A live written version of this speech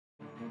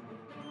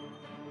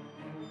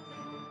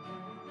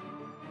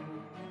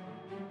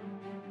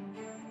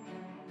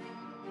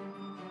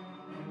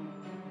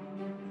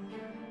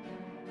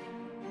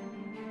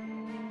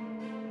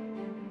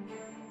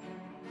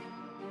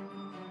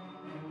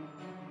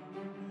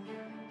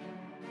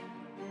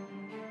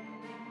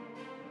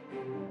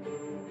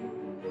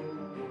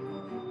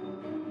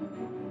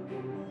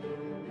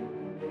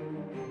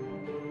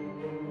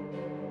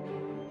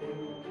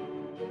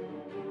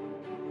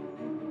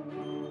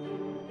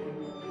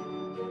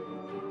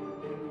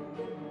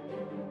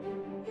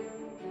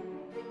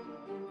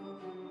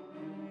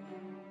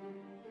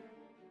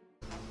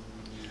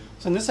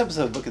So in this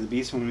episode of Book of the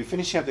Beast, we're going to be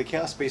finishing up the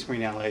Chaos Space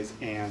Marine allies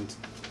and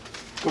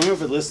going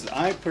over the list that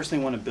I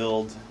personally want to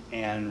build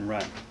and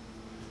run.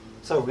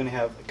 So we're going to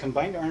have a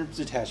combined arms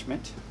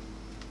detachment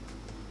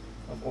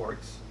of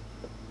orcs.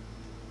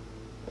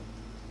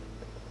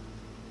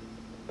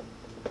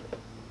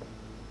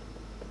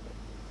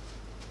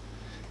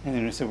 And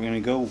then so we're going to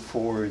go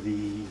for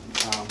the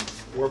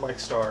Warbike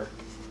Star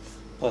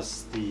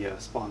plus the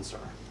Spawn Star.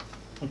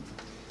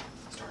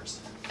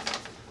 Stars.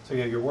 So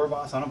you have your War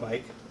Boss on a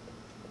bike.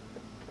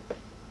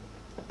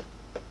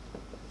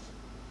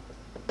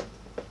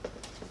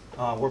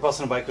 War Boss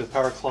on a bike with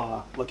Power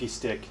Claw, Lucky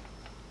Stick,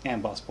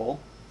 and Boss Pole.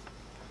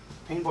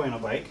 Pain Boy on a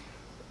bike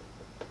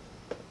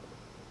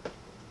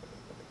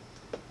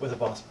with a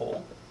Boss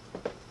Pole.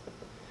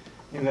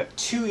 And we've got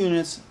 2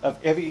 units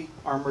of heavy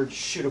armored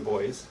shooter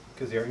boys,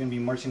 because they are going to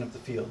be marching up the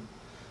field.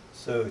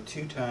 So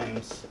 2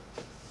 times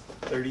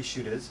 30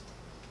 shooters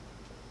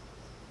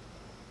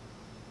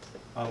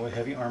with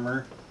heavy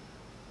armor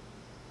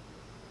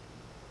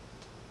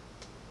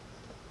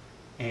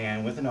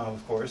and with a knob,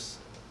 of course.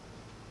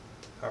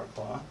 Power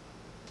Claw,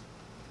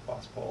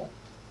 Boss Pole,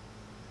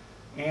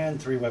 and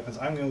 3 weapons.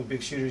 I'm going with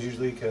big shooters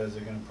usually because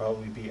they're going to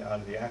probably be out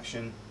of the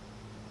action.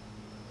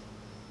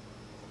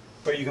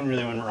 But you can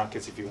really run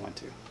rockets if you want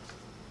to.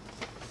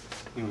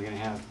 And we're going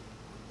to have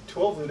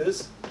 12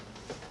 Ludas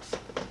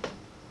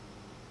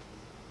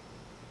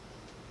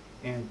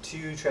and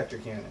 2 tractor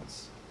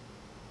cannons.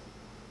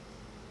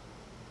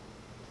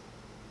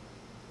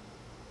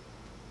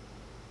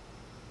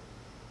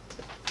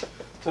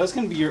 So that's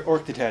going to be your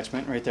orc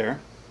detachment right there.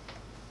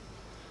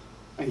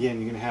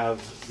 Again, you're going to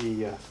have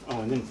the,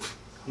 oh, and then,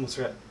 almost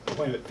forgot, wait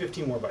a minute,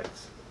 15 more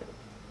bikes.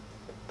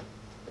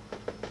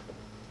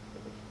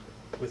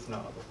 With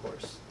knob, of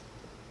course.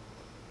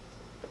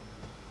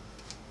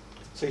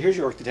 So here's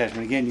your orc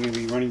detachment. Again, you're going to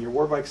be running your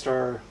Warbike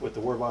Star with the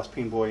War Boss,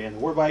 Pain Boy, and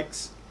the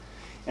Warbikes.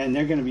 And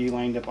they're going to be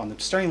lined up on the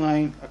starting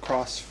line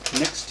across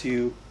next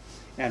to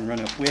and run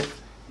up with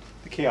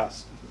the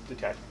Chaos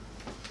detachment.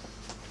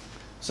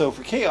 So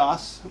for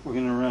Chaos, we're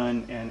going to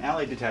run an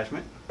allied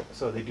detachment.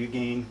 So they do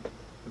gain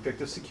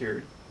objective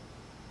secured.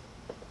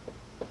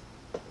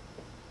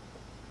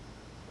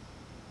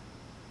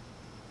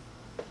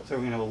 So we're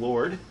going to have a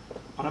Lord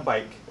on a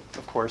bike,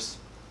 of course.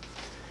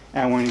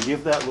 And we're going to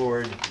give that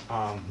Lord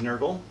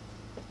Nurgle,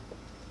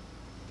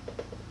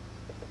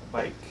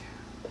 bike,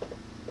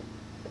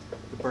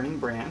 the Burning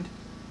Brand,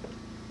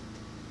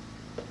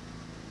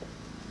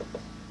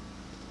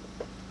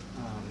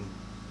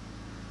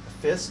 a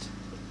Fist,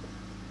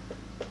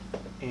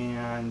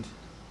 and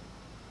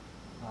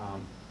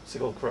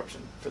Sickle of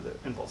Corruption for the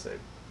impulse save.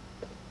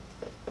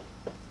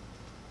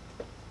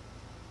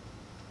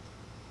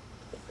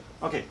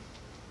 Okay.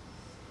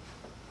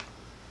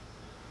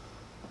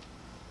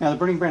 Now the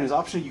Burning Brand is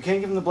optional. You can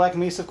give them the Black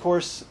Mace, of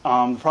course.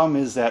 The problem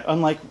is that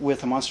unlike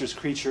with a monstrous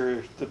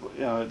creature, the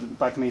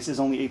Black Mace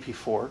is only AP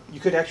 4. You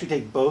could actually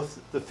take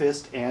both the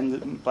Fist and the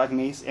Black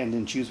Mace and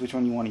then choose which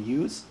one you want to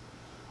use.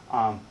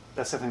 That's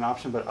definitely an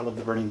option, but I love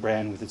the Burning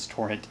Brand with its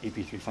Torrent AP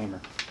 3 Flamer.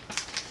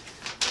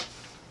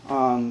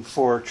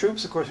 For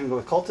troops, of course, we're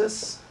going to go with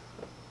Cultists.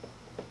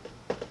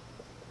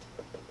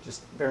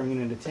 Just bare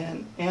unit of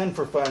 10. And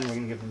for fun, we're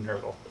going to give them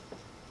Nurgle.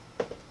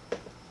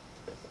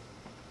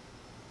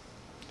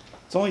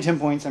 It's only 10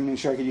 points. I mean,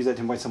 sure, I could use that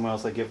 10 points somewhere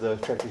else, like give the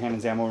tractor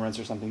cannons ammo runs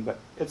or something, but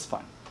it's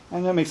fun.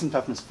 And that makes them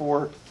toughness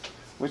 4,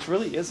 which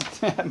really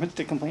isn't that much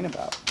to complain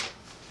about.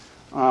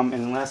 And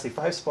then lastly,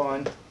 5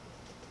 spawn.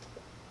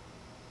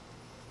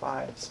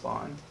 5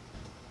 spawn.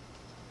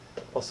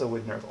 Also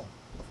with Nurgle,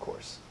 of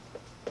course.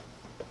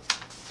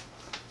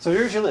 So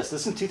here's your list.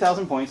 This is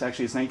 2,000 points.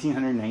 Actually, it's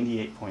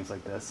 1,998 points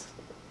like this.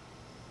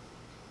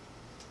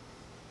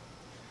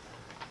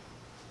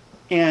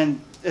 And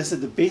this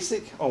is the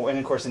basic, oh, and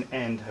of course an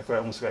end. I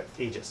almost forgot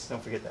Aegis.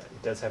 Don't forget that.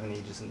 It does have an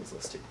Aegis in this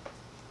list too.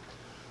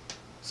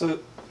 So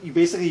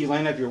you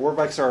line up your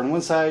Warbike Star on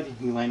one side,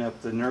 you line up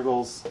the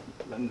Nurgles,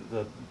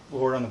 the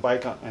Lord on the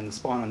bike and the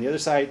Spawn on the other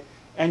side,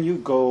 and you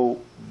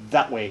go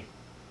that way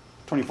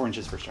 24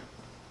 inches per turn.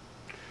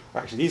 Or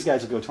actually, these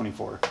guys will go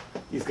 24.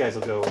 These guys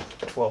will go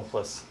 12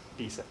 plus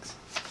D6.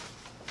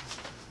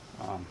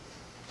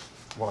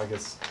 Well, I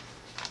guess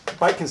the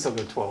bike can still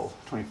go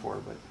 24,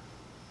 but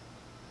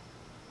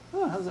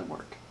oh, how does that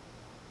work?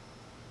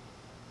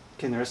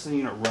 Can the rest of the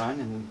unit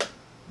run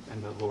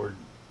and the Lord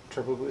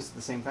turbo boost at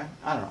the same time?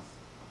 I don't know.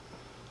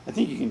 I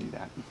think you can do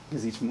that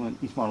because each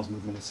model's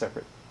movement is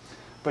separate.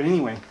 But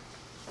anyway,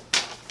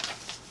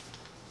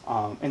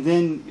 and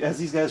then as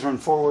these guys run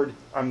forward,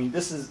 I mean,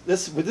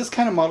 with this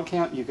kind of model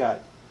count, you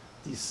got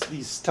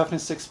these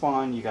toughness 6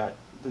 spawn, you got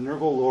the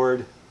Nurgle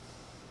Lord.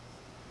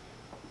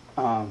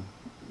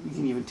 You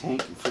can even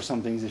tank for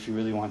some things if you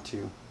really want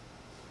to.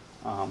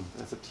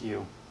 That's up to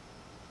you.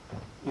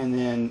 And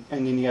then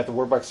you got the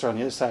Warbike Star on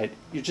the other side.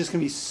 You're just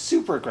going to be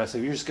super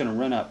aggressive. You're just going to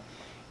run up,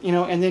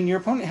 and then your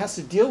opponent has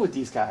to deal with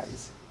these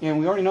guys. And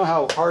we already know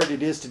how hard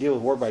it is to deal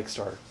with Warbike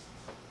Star.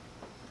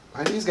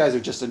 These guys are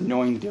just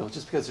annoying to deal with,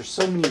 just because there's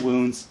so many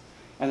wounds,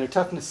 and they're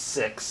toughness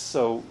 6.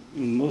 So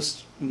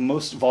most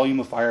volume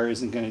of fire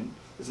isn't going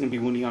to be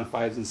wounding on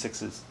 5s and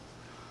 6s.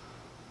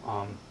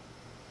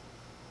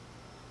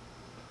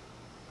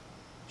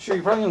 Sure,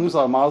 you're probably going to lose a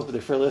lot of models, but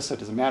they're fearless, so it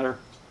doesn't matter.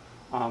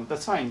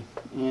 That's fine,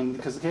 and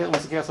because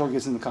once the Chaos Lord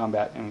gets into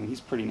combat, I mean,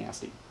 he's pretty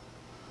nasty.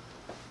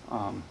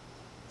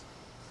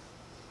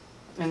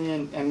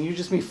 And you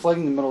just be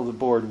flooding the middle of the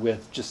board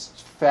with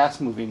just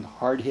fast-moving,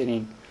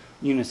 hard-hitting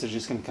units that are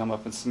just going to come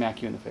up and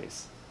smack you in the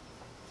face.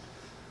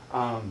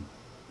 Of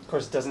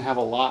course, it doesn't have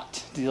a lot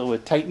to deal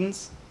with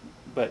Titans,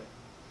 but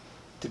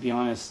to be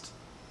honest,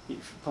 if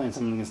you're playing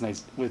something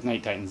with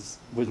Night Titans,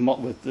 with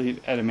the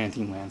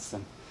Adamantine Lance,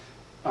 then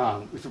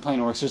if you're playing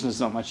Orcs, there's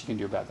not much you can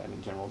do about that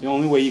in general. The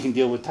only way you can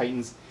deal with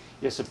Titans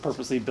is to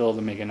purposely build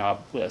a Mega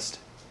Nob list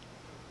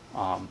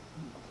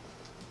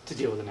to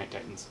deal with the Night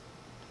Titans.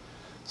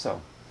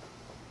 So,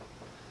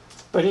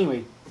 but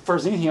anyway, as far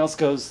as anything else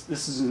goes,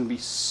 this is going to be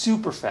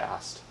super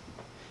fast.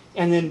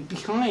 And then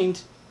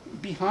behind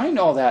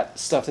all that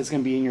stuff that's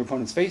going to be in your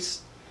opponent's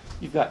face,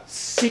 you've got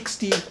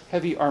 60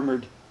 heavy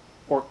armored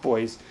Orc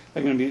boys that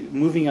are going to be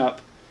moving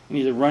up and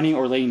either running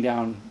or laying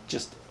down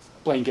just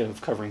blanket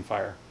of covering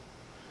fire.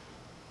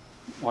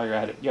 While you're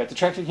at it, you got the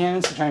tractor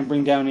cannons to try and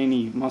bring down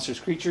any monstrous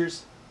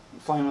creatures,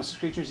 flying monstrous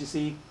creatures you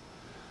see,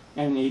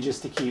 and an Aegis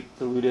to keep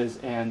the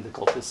Ludas and the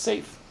cultists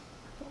safe.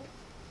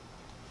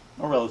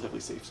 Or relatively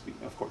safe,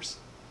 of course.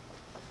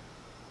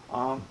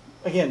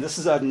 Again, this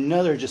is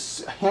another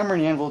just hammer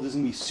and anvil. This is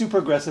going to be super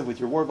aggressive with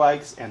your war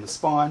bikes and the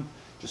spawn.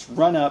 Just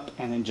run up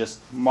and then just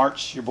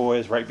march your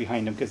boys right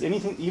behind them. Because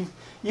anything,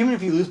 even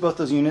if you lose both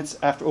those units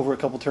after over a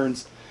couple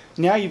turns,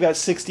 now you've got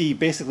 60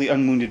 basically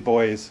unwounded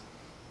boys,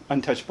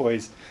 untouched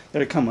boys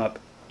that come up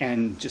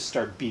and just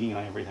start beating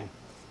on everything.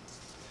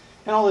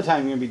 And all the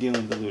time you're going to be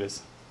dealing with the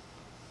Ludas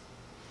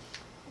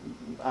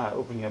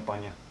opening up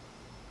on you.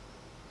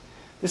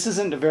 This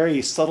isn't a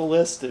very subtle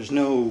list. There's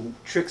no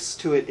tricks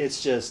to it.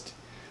 It's just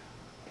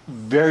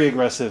very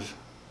aggressive,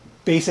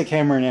 basic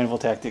hammer and anvil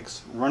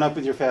tactics. Run up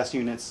with your fast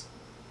units,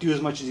 do as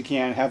much as you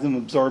can, have them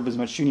absorb as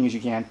much shooting as you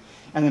can,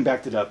 and then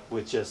backed it up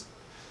with just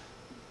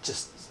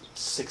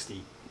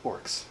 60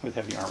 orcs with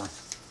heavy armor.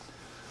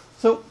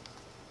 So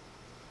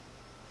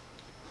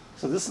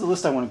this is the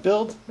list I want to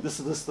build. This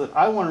is the list that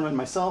I want to run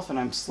myself, and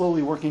I'm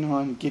slowly working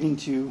on getting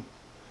to.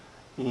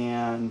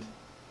 And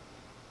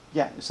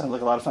yeah, it sounds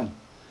like a lot of fun.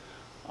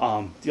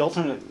 The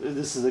alternate,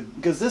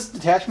 because this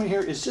detachment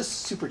here is just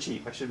super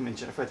cheap. I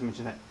forgot to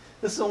mention that.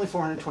 This is only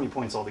 420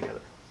 points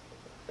altogether.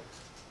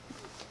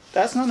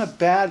 That's not a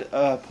bad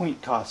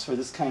point cost for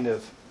this kind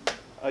of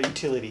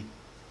utility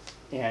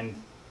and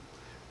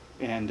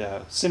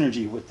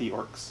synergy with the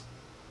orcs.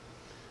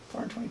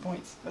 420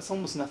 points. That's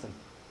almost nothing.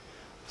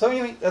 So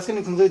anyway, that's going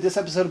to conclude this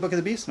episode of Book of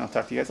the Beast, and I'll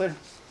talk to you guys later.